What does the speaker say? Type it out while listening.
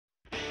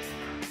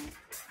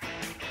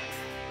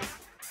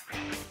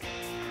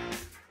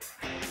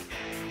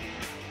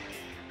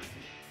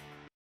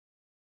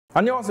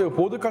안녕하세요.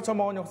 보드카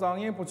처먹은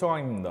역사왕의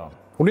보청왕입니다.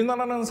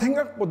 우리나라는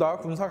생각보다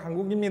군사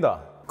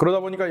강국입니다. 그러다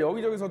보니까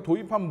여기저기서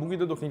도입한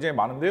무기들도 굉장히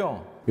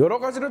많은데요. 여러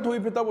가지를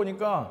도입했다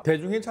보니까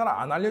대중에 잘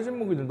안 알려진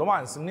무기들도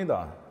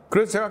많습니다.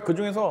 그래서 제가 그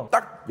중에서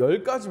딱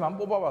 10가지만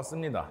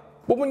뽑아봤습니다.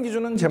 뽑은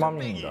기준은 제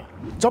맘입니다.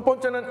 첫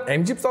번째는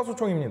M14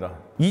 소총입니다.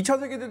 2차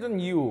세계대전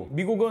이후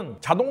미국은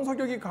자동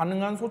사격이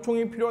가능한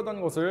소총이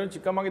필요하다는 것을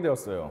직감하게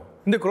되었어요.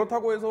 근데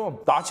그렇다고 해서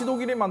나치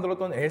독일이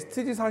만들었던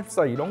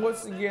STG-44 이런 걸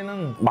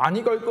쓰기에는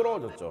많이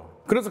껄끄러워졌죠.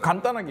 그래서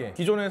간단하게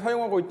기존에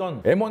사용하고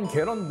있던 M1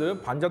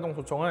 게런드 반자동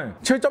소총을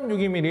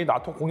 7.62mm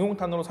나토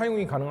공용탄으로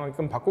사용이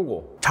가능하게끔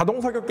바꾸고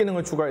자동 사격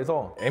기능을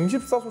추가해서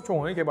M14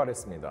 소총을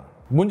개발했습니다.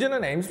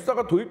 문제는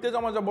M14가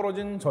도입되자마자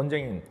벌어진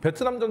전쟁인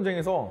베트남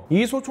전쟁에서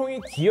이 소총이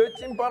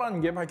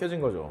기어찐빠라는 게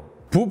밝혀진 거죠.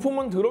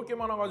 부품은 더럽게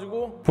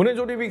많아가지고 분해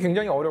조립이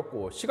굉장히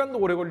어렵고 시간도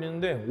오래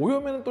걸리는데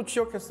오염에는 또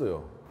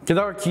취약했어요.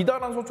 게다가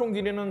기다란 소총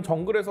길이는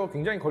정글에서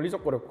굉장히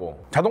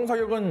걸리적거렸고 자동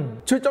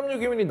사격은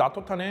 7.62mm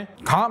나토탄의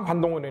강한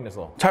반동으로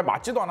인해서 잘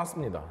맞지도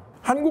않았습니다.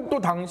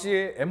 한국도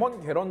당시에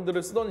M1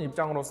 게런드를 쓰던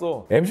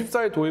입장으로서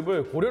M14의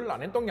도입을 고려를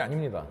안 했던 게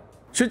아닙니다.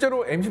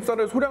 실제로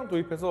M14를 소량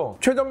도입해서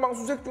최전방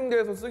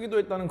수색중대에서 쓰기도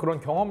했다는 그런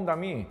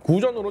경험담이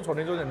구전으로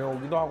전해져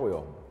내려오기도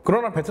하고요.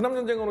 그러나 베트남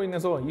전쟁으로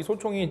인해서 이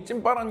소총이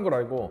찐빠라는 걸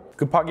알고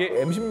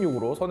급하게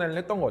M16으로 선회를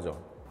했던 거죠.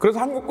 그래서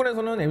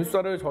한국군에서는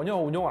M14를 전혀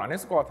운영을 안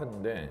했을 것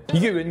같았는데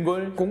이게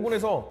웬걸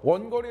공군에서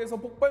원거리에서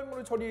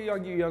폭발물을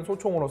처리하기 위한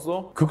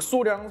소총으로서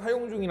극소량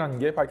사용 중이라는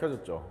게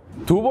밝혀졌죠.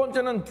 두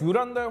번째는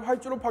듀란달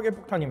활주로 파괴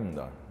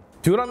폭탄입니다.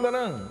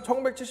 듀란달은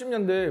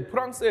 1970년대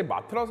프랑스의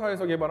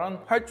마트라사에서 개발한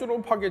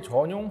활주로 파괴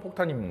전용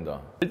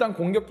폭탄입니다. 일단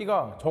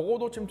공격기가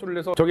저고도 침투를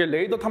해서 적의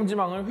레이더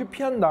탐지망을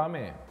회피한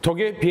다음에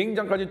적의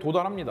비행장까지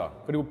도달합니다.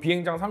 그리고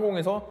비행장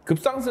상공에서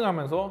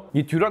급상승하면서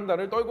이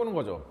듀란달을 떨구는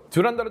거죠.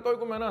 듀란달을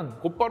떨구면은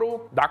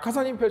곧바로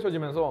낙하산이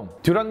펼쳐지면서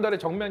듀란달의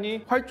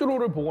정면이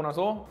활주로를 보고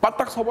나서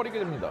빠딱 서버리게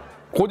됩니다.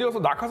 곧이어서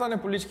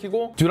낙하산을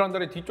분리시키고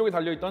듀란달의 뒤쪽에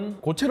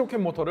달려있던 고체 로켓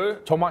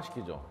모터를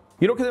점화시키죠.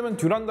 이렇게 되면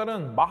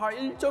듀란달은 마하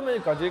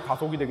 1.1까지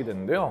가속이 되게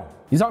되는데요.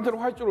 이 상태로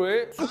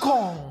활주로에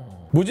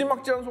쑥컹!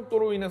 무지막지한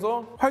속도로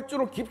인해서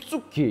활주로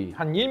깊숙이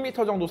한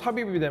 1m 정도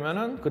삽입이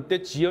되면은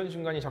그때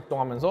지연신간이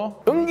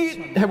작동하면서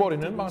응깃!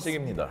 해버리는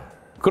방식입니다.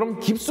 그럼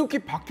깊숙이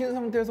박힌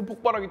상태에서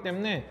폭발하기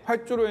때문에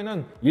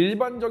활주로에는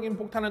일반적인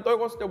폭탄을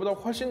떨궜을 때보다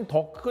훨씬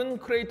더 큰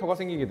크레이터가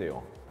생기게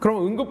돼요.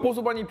 그럼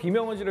응급보수반이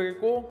비명을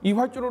지르겠고 이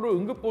활주로를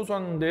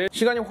응급보수하는 데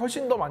시간이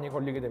훨씬 더 많이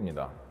걸리게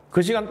됩니다.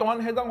 그 시간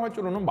동안 해당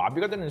활주로는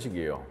마비가 되는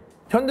시기예요.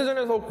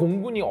 현대전에서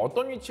공군이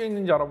어떤 위치에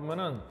있는지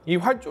알아보면 이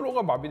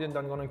활주로가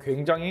마비된다는 것은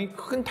굉장히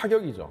큰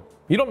타격이죠.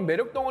 이런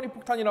매력덩어리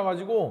폭탄이라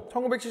가지고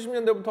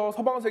 1970년대부터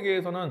서방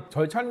세계에서는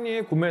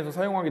절찬리에 구매해서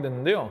사용하게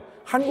됐는데요.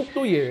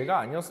 한국도 예외가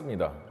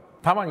아니었습니다.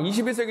 다만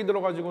 21세기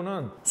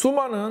들어가지고는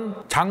수많은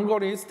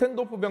장거리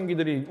스탠드오프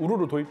병기들이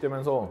우르르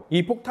도입되면서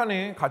이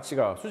폭탄의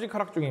가치가 수직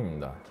하락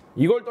중입니다.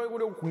 이걸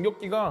떨구려고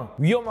공격기가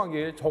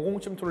위험하게 저공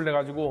침투를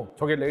해가지고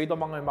적의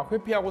레이더망을 막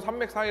회피하고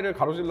산맥 사이를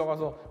가로질러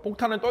가서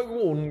폭탄을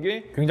떨구고 오는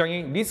게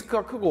굉장히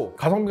리스크가 크고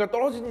가성비가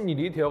떨어지는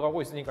일이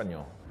되어가고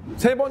있으니까요.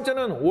 세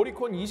번째는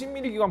오리콘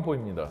 20mm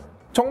기관포입니다.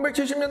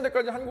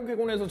 1970년대까지 한국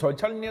해군에서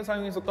절찬리에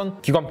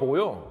사용했었던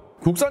기관포고요.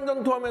 국산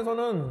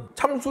전투함에서는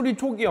참수리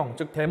초기형,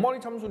 즉 대머리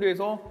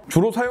참수리에서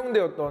주로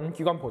사용되었던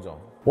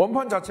기관포죠.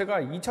 원판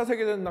자체가 2차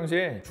세계대전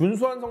당시에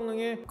준수한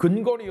성능의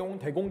근거리용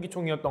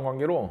대공기총이었던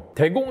관계로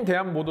대공,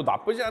 대함 모두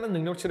나쁘지 않은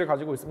능력치를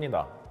가지고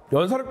있습니다.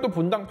 연사력도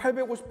분당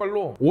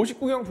 850발로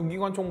 59형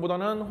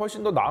중기관총보다는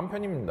훨씬 더 나은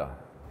편입니다.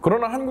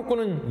 그러나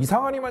한국군은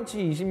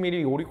이상하리만치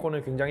 20mm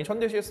오리콘을 굉장히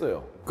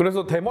천대시했어요.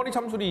 그래서 대머리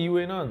참수리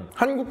이후에는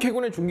한국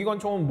해군의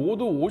중기관총은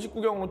모두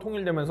 59경으로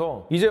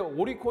통일되면서 이제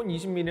오리콘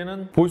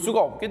 20mm는 볼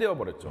수가 없게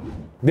되어버렸죠.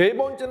 네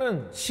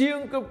번째는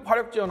시흥급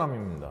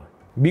화력지원함입니다.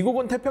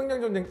 미국은 태평양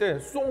전쟁 때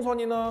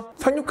수송선이나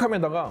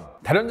상륙함에다가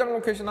다련장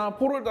로켓이나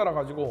포를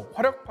달아가지고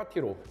화력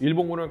파티로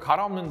일본군을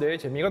갈아엎는 데에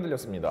재미가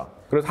들렸습니다.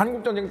 그래서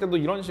한국전쟁 때도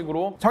이런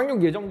식으로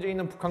상륙 예정지에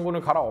있는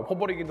북한군을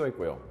갈아엎어버리기도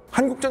했고요.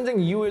 한국전쟁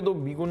이후에도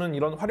미군은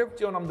이런 화력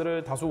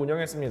지원함들을 다수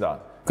운영했습니다.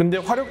 근데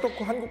화력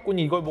덕후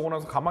한국군이 이걸 보고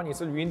나서 가만히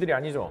있을 위인들이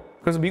아니죠.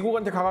 그래서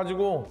미국한테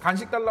가가지고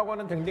간식 달라고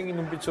하는 댕댕이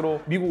눈빛으로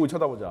미국을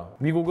쳐다보자.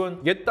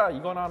 미국은 옛다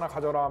이거나 하나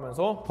가져라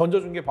하면서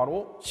던져준 게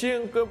바로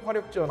시흥급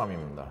화력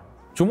지원함입니다.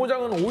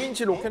 주무장은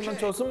 5인치 로켓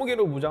런처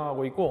 20개로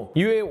무장하고 있고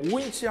이외에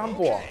 5인치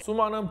함포와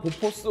수많은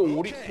보포스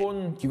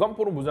오리콘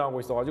기관포로 무장하고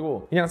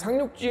있어가지고 그냥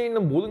상륙지에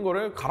있는 모든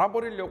거를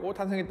갈아버리려고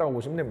탄생했다고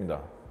보시면 됩니다.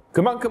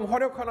 그만큼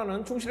화력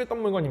하나는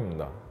충실했던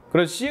물건입니다.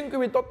 그래서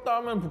시흥급이 떴다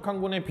하면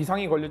북한군에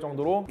비상이 걸릴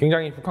정도로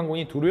굉장히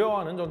북한군이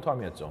두려워하는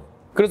전투함이었죠.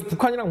 그래서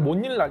북한이랑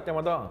뭔 일 날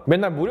때마다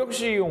맨날 무력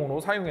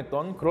시위용으로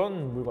사용했던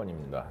그런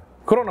물건입니다.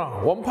 그러나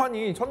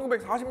원판이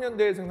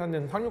 1940년대에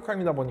생산된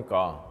상륙함이다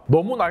보니까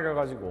너무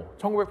낡아가지고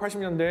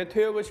 1980년대에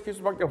퇴역을 시킬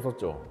수밖에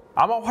없었죠.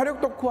 아마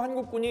화력 덕후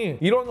한국군이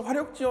이런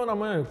화력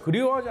지원함을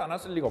그리워하지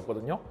않았을 리가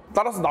없거든요.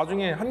 따라서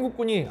나중에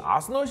한국군이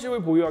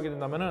아스널십을 보유하게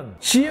된다면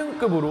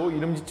시흥급으로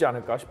이름 짓지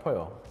않을까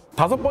싶어요.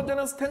 다섯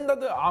번째는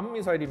스탠다드 암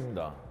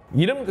미사일입니다.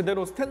 이름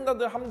그대로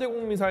스탠다드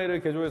함대공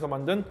미사일을 개조해서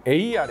만든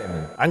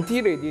ARM,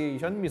 안티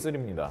레디에이션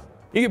미사일입니다.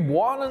 이게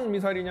뭐하는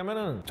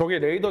미사일이냐면은 적의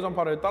레이더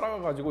전파를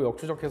따라가가지고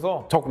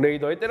역추적해서 적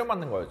레이더에 때려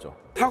맞는 거였죠.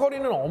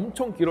 사거리는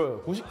엄청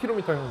길어요.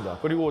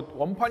 90km입니다. 그리고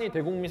원판이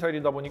대공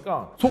미사일이다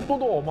보니까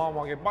속도도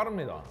어마어마하게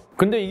빠릅니다.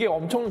 근데 이게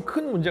엄청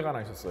큰 문제가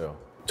하나 있었어요.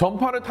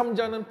 전파를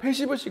탐지하는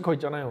패시브 시커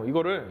있잖아요.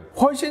 이거를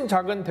훨씬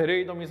작은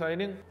대레이더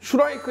미사일인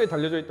슈라이크에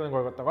달려져 있던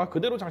걸 갖다가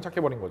그대로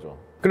장착해버린 거죠.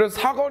 그래서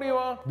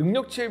사거리와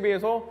능력치에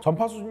비해서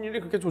전파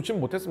수준율이 그렇게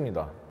좋지는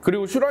못했습니다.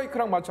 그리고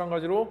슈라이크랑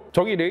마찬가지로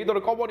적이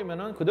레이더를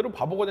꺼버리면 그대로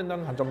바보가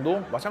된다는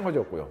단점도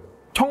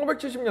마찬가지였고요.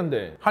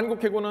 1970년대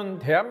한국 해군은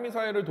대함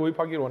미사일을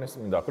도입하기를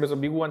원했습니다. 그래서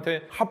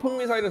미국한테 하푼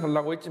미사일을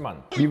달라고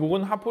했지만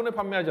미국은 하푼을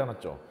판매하지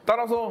않았죠.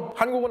 따라서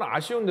한국은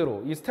아쉬운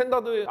대로 이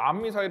스탠다드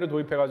암 미사일을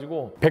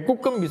도입해가지고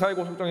백국급 미사일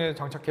고속정에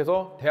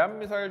장착해서 대함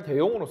미사일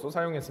대용으로서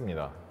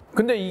사용했습니다.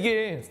 근데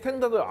이게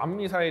스탠다드 암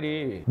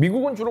미사일이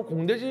미국은 주로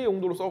공대지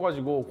용도로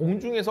써가지고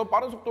공중에서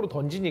빠른 속도로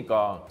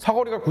던지니까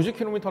사거리가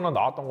 90km나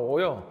나왔던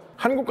거고요.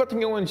 한국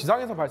같은 경우는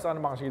지상에서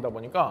발사하는 방식이다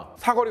보니까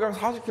사거리가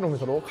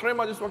 40km로 칼을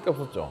맞을 수밖에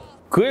없었죠.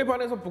 그에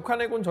반해서 북한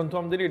해군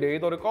전투함들이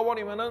레이더를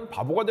꺼버리면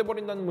바보가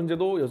돼버린다는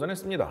문제도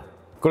여전했습니다.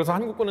 그래서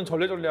한국군은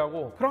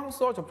전례전례하고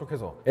프랑스와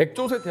접촉해서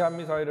액조세 대함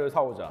미사일을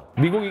사오자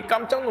미국이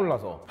깜짝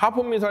놀라서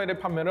하푼 미사일의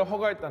판매를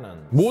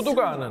허가했다는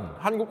모두가 아는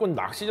한국군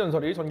낚시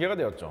전설이 전개가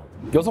되었죠.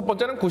 여섯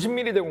번째는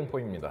 90mm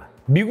대공포입니다.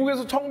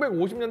 미국에서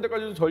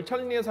 1950년대까지도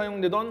절찬리에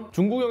사용되던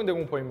중구경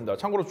대공포입니다.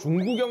 참고로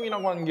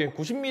중구경이라고 하는 게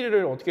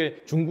 90mm를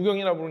어떻게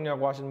중구경이라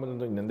부르냐고 하시는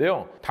분들도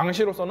있는데요.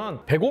 당시로서는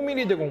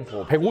 105mm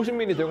대공포,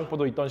 150mm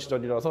대공포도 있던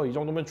시절이라서 이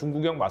정도면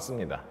중구경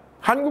맞습니다.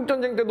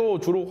 한국전쟁 때도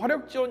주로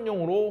화력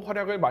지원용으로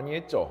활약을 많이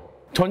했죠.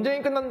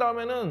 전쟁이 끝난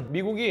다음에는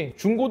미국이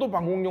중고도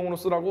방공용으로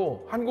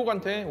쓰라고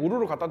한국한테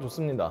우르르 갖다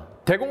줬습니다.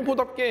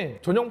 대공포답게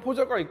전용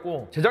포자가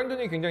있고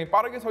재장전이 굉장히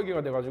빠르게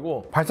설계가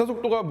돼가지고 발사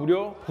속도가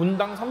무려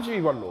분당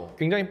 32발로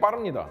굉장히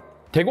빠릅니다.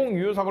 대공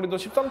유효 사거리도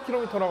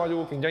 13km라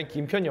가지고 굉장히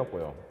긴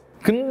편이었고요.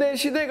 근데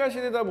시대가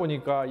시대다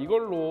보니까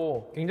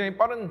이걸로 굉장히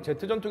빠른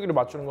제트 전투기를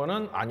맞추는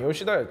거는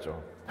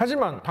아니오시다였죠.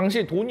 하지만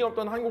당시 돈이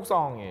없던 한국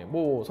상황에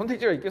뭐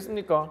선택지가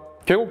있겠습니까?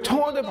 결국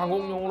청와대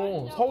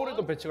방공용으로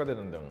서울에도 배치가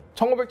되는 등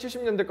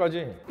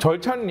 1970년대까지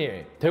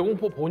절찬리에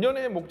대공포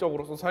본연의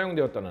목적으로서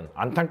사용되었다는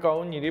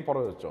안타까운 일이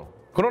벌어졌죠.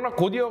 그러나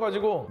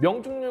곧이어가지고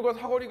명중률과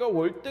사거리가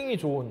월등히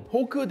좋은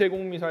호크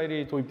대공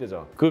미사일이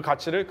도입되자 그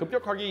가치를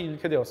급격하게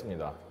잃게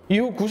되었습니다.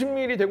 이후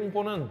 90mm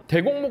대공포는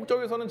대공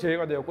목적에서는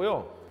제외가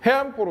되었고요.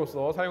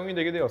 해안포로서 사용이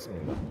되게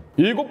되었습니다.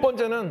 일곱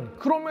번째는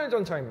크로멜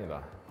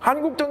전차입니다.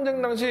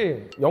 한국전쟁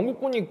당시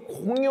영국군이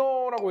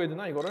공여라고 해야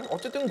되나 이거를?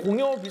 어쨌든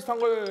공여 비슷한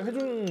걸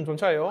해준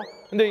전차예요.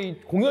 근데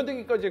이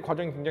공여되기까지의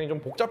과정이 굉장히 좀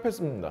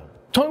복잡했습니다.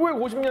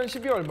 1950년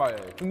 12월 말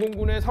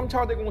중공군의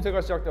 3차 대공세가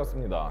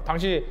시작되었습니다.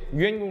 당시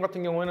유엔군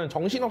같은 경우에는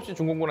정신없이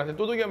중공군한테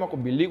두들겨 맞고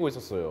밀리고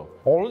있었어요.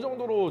 어느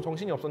정도로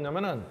정신이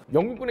없었냐면은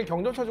영국군의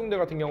경전차 중대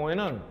같은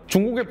경우에는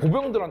중국의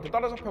보병들한테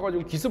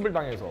따라잡혀가지고 기습을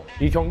당해서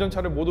이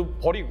경전차를 모두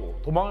버리고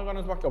도망을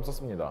가는 수밖에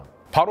없었습니다.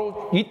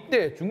 바로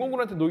이때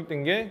중공군한테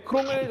도입된 게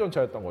크로멜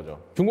전차였던 거죠.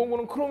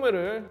 중공군은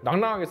크로멜을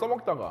낭낭하게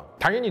써먹다가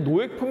당연히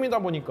노획품이다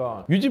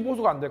보니까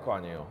유지보수가 안 될 거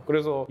아니에요.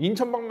 그래서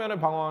인천 방면을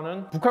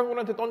방어하는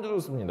북한군한테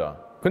던져줬습니다.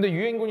 근데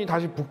유엔군이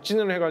다시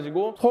북진을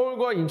해가지고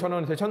서울과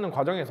인천을 되찾는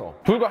과정에서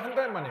불과 한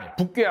달 만에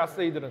북괴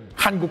아세이들은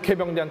한국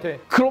해병대한테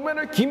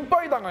크로멜을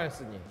긴바이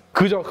당하였으니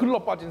그저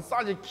흘러빠진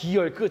싸지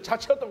기열 그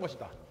자체였던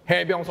것이다.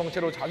 해병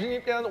성체로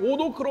자진입대한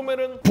오도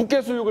크로멜은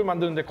북괴 수육을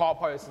만드는데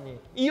가입하였으니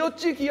이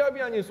어찌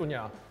기합이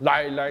아니소냐.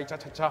 라일라이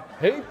차차차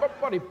에이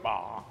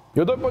빠빠리빠.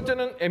 여덟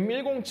번째는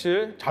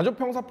M107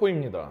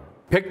 자주평사포입니다.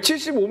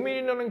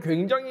 175mm라는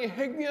굉장히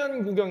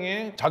해귀한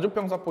구경의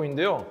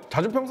자주평사포인데요.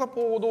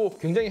 자주평사포도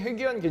굉장히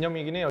해귀한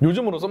개념이긴 해요.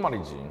 요즘으로서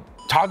말이지.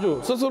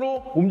 자주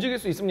스스로 움직일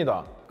수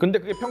있습니다. 근데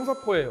그게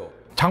평사포예요.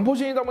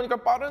 장포신이다 보니까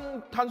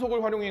빠른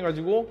탄속을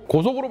활용해가지고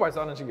고속으로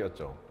발사하는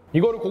식이었죠.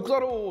 이거를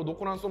곡사로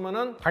놓고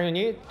쏘면은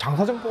당연히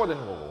장사정포가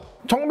되는 거고.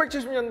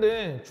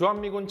 1970년대에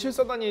주한미군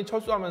 7사단이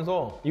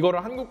철수하면서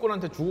이거를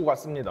한국군한테 주고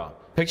갔습니다.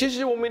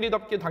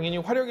 175mm답게 당연히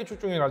화력이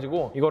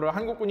출중해가지고 이거를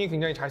한국군이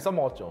굉장히 잘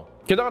써먹었죠.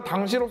 게다가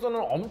당시로서는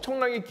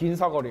엄청나게 긴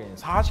사거리인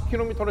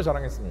 40km를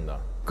자랑했습니다.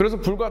 그래서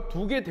불과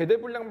 2개 대대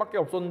분량밖에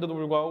없었는데도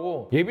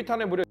불구하고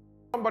예비탄에 무려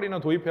한 발이나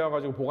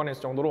도입해가지고 보관했을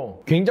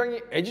정도로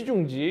굉장히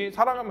애지중지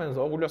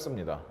살아가면서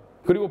굴렸습니다.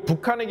 그리고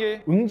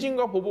북한에게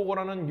응징과 보복을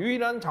하는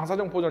유일한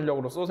장사정포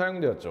전력으로서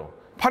사용되었죠.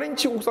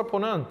 8인치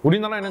곡사포는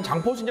우리나라에는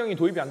장포신형이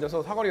도입이 안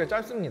돼서 사거리가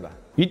짧습니다.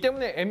 이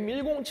때문에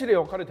M107의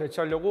역할을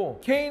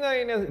대체하려고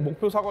K9의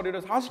목표 사거리를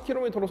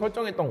 40km로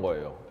설정했던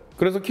거예요.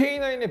 그래서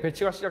K9의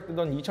배치가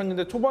시작되던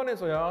 2000년대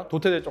초반에서야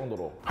도태될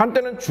정도로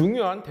한때는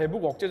중요한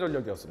대북 억제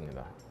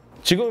전력이었습니다.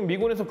 지금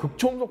미군에서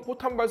극초음속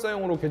포탄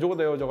발사용으로 개조가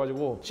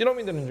되어져가지고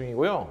실험이 되는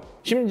중이고요.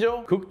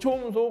 심지어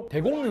극초음속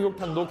대공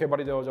유격탄도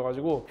개발이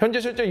되어져가지고 현재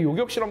실제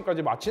요격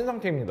실험까지 마친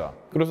상태입니다.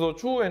 그래서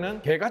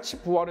추후에는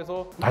개같이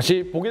부활해서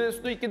다시 보게 될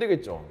수도 있게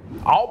되겠죠.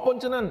 아홉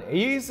번째는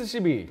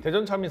AS-12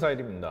 대전차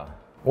미사일입니다.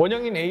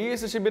 원형인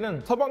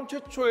AS-11은 서방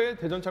최초의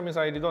대전차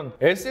미사일이던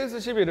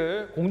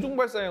SS-11을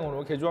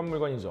공중발사형으로 개조한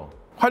물건이죠.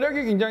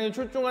 화력이 굉장히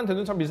출중한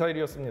대전차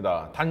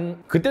미사일이었습니다.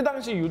 단 그때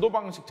당시 유도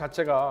방식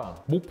자체가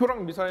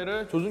목표랑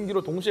미사일을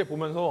조준기로 동시에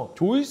보면서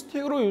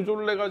조이스틱으로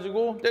유도를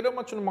해가지고 때려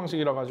맞추는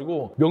방식이라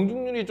가지고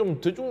명중률이 좀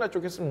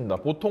들쭉날쭉했습니다.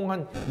 보통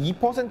한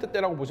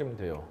 2%대라고 보시면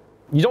돼요.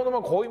 이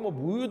정도면 거의 뭐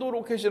무유도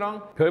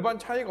로켓이랑 별반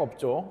차이가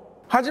없죠.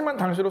 하지만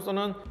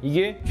당시로서는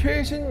이게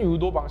최신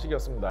유도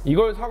방식이었습니다.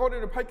 이걸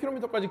사거리를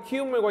 8km까지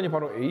키운 물건이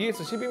바로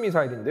AS-12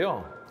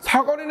 미사일인데요.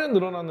 사거리는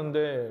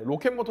늘어났는데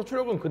로켓 모터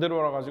출력은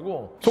그대로라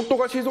가지고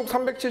속도가 시속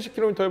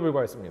 370km에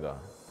불과했습니다.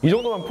 이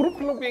정도면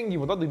프로펠러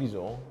비행기보다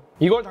느리죠.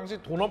 이걸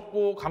당시 돈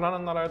없고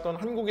가난한 나라였던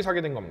한국이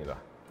사게 된 겁니다.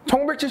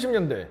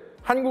 1970년대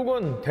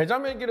한국은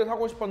대자멜기를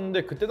사고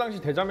싶었는데 그때 당시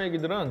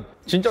대자멜기들은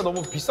진짜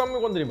너무 비싼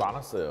물건들이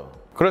많았어요.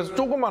 그래서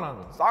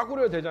조그만한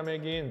싸구려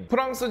대자멜기인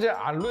프랑스제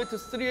알루에트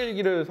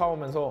 3L기를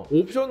사오면서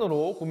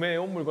옵션으로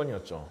구매해온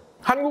물건이었죠.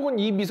 한국은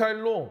이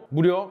미사일로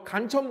무려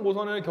간첩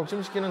모선을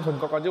격심시키는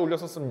전과까지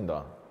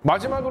올렸었습니다.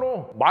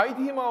 마지막으로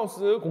마이티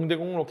마우스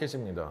공대공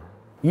로켓입니다.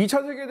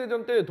 2차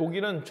세계대전 때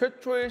독일은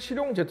최초의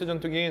실용 제트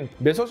전투기인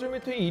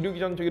메서슈미트 262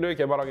 전투기를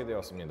개발하게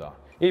되었습니다.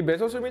 이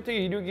메서슈미트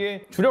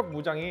 262의 주력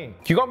무장이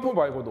기관포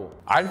말고도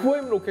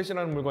알포엠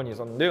로켓이라는 물건이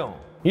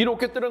있었는데요. 이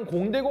로켓들은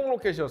공대공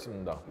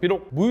로켓이었습니다.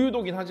 비록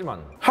무유도긴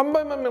하지만 한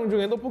발만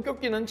명중해도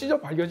폭격기는 찢어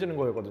발겨지는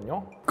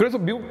거였거든요. 그래서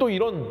미국도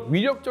이런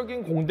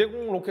위력적인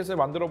공대공 로켓을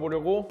만들어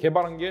보려고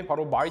개발한 게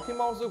바로 마이티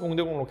마우스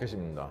공대공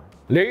로켓입니다.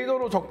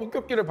 레이더로 적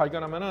폭격기를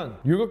발견하면은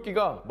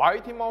유격기가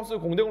마이티 마우스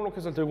공대공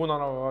로켓을 들고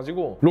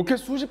나가가지고 로켓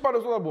수십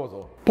발을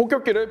쏟아부어서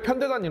폭격기를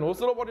편대 단위로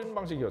쓸어버리는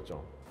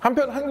방식이었죠.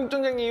 한편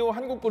한국전쟁 이후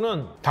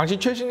한국군은 당시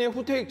최신의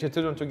후퇴익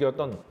제트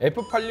전투기였던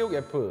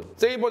F-86F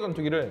세이버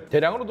전투기를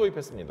대량으로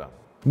도입했습니다.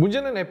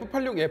 문제는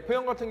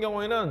F-86F형 같은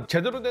경우에는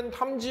제대로 된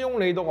탐지용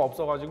레이더가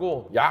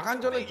없어가지고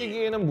야간전을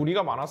뛰기에는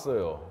무리가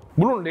많았어요.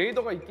 물론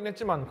레이더가 있긴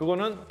했지만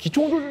그거는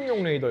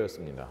기총조준용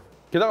레이더였습니다.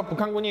 게다가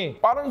북한군이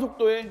빠른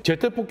속도의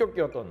제트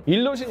폭격기였던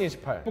일로신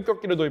 28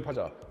 폭격기를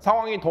도입하자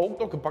상황이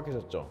더욱더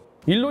급박해졌죠.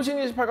 일로신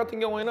 28 같은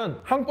경우에는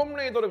항법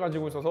레이더를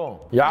가지고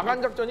있어서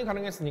야간 작전이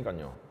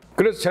가능했으니까요.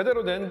 그래서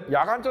제대로 된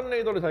야간전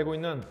레이더를 달고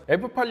있는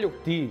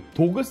F-86D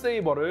도그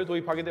세이버를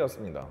도입하게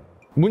되었습니다.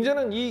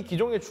 문제는 이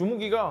기종의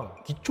주무기가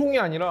기총이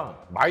아니라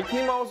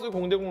마이티 마우스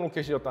공대공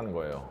로켓이었다는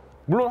거예요.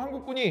 물론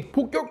한국군이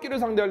폭격기를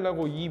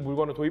상대하려고 이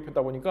물건을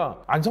도입했다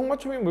보니까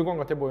안성맞춤인 물건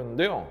같아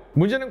보였는데요.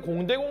 문제는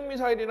공대공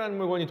미사일이라는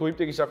물건이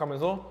도입되기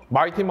시작하면서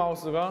마이티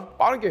마우스가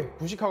빠르게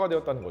부식화가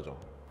되었다는 거죠.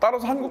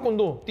 따라서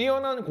한국군도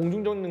뛰어난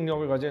공중전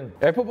능력을 가진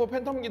F-4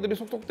 팬텀기들이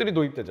속속들이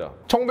도입되자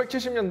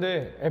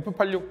 1970년대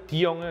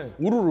F-86D형을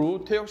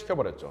우르르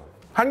퇴역시켜버렸죠.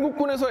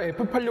 한국군에서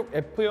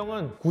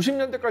F-86F형은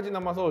 90년대까지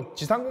남아서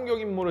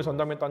지상공격 임무를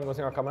전담했다는 걸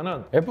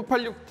생각하면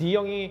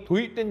F-86D형이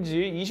도입된 지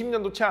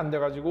 20년도 채 안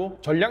돼가지고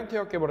전량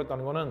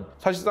퇴역해버렸다는 거는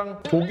사실상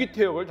조기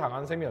퇴역을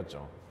당한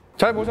셈이었죠.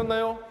 잘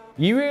보셨나요?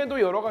 이외에도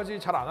여러가지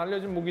잘 안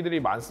알려진 무기들이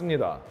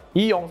많습니다.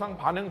 이 영상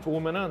반응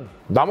좋으면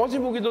나머지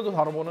무기들도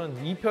다뤄보는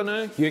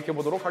 2편을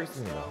기획해보도록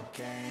하겠습니다.